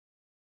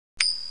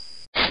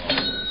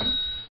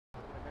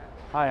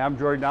Hi, I'm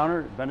Jory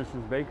Downer at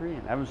Bennison's Bakery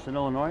in Evanston,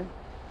 Illinois. You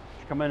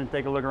should come in and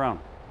take a look around.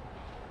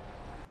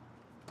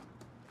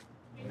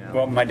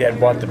 Well, my dad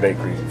bought the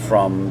bakery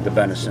from the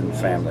Bennison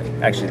family.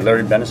 Actually,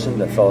 Larry Bennison,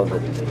 the fellow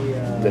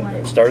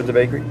that started the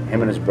bakery,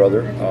 him and his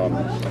brother.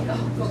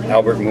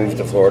 Albert moved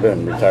to Florida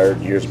and retired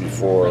years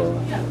before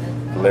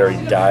Larry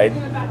died.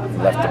 He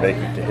left the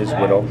bakery to his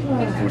widow,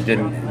 who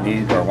didn't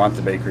need or want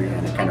the bakery,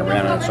 and it kind of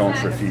ran on its own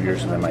for a few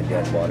years, and then my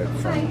dad bought it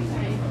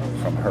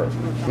from her.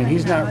 I mean,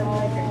 it's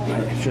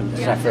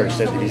not fair to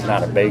say that he's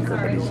not a baker,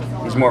 but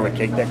he's more of a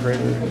cake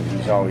decorator.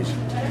 He's always,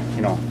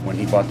 when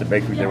he bought the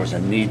bakery, there was a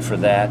need for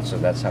that, so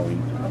that's how he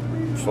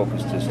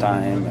focused his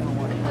time.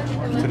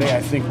 And today,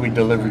 I think we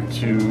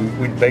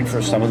bake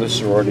for some of the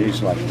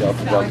sororities like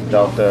Delta, Delta,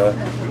 Delta,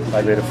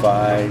 Phi Beta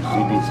Phi,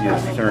 ZBT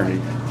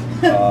fraternity.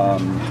 I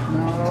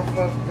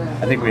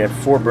think we had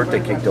 4 birthday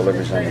cake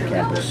deliveries on the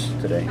campus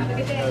today.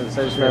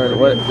 So I just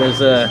remembered, there's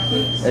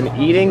an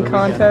eating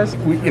contest?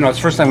 It's the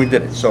first time we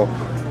did it, so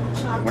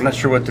we're not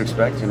sure what to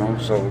expect,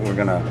 so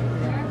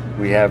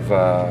we have,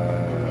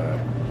 I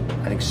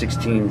think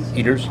 16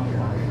 eaters,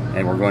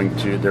 and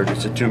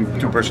it's a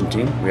two-person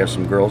team. We have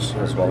some girls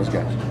as well as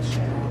guys.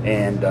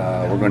 And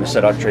we're going to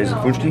set out trays of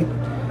punchki,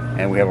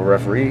 and we have a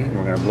referee, and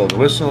we're going to blow the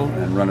whistle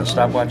and run a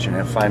stopwatch and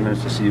have 5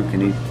 minutes to see who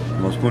can eat the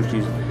most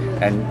punchkis.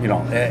 And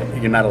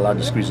you're not allowed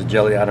to squeeze the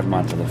jelly out of them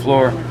onto the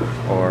floor,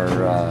 or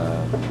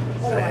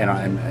and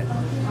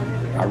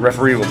our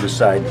referee will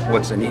decide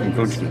what's an eaten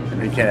punchki.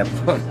 And you can't have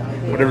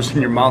whatever's in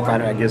your mouth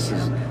on it, I guess,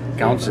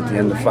 counts at the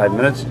end of 5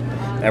 minutes.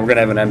 And we're going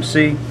to have an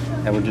MC,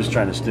 and we're just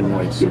trying to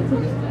stimulate some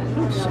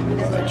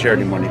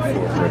charity money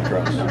for Red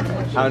Cross.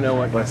 I don't know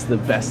what's the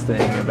best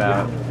thing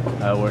about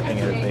working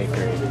at a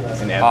bakery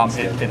in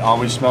Evanston. It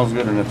always smells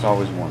good and it's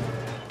always warm.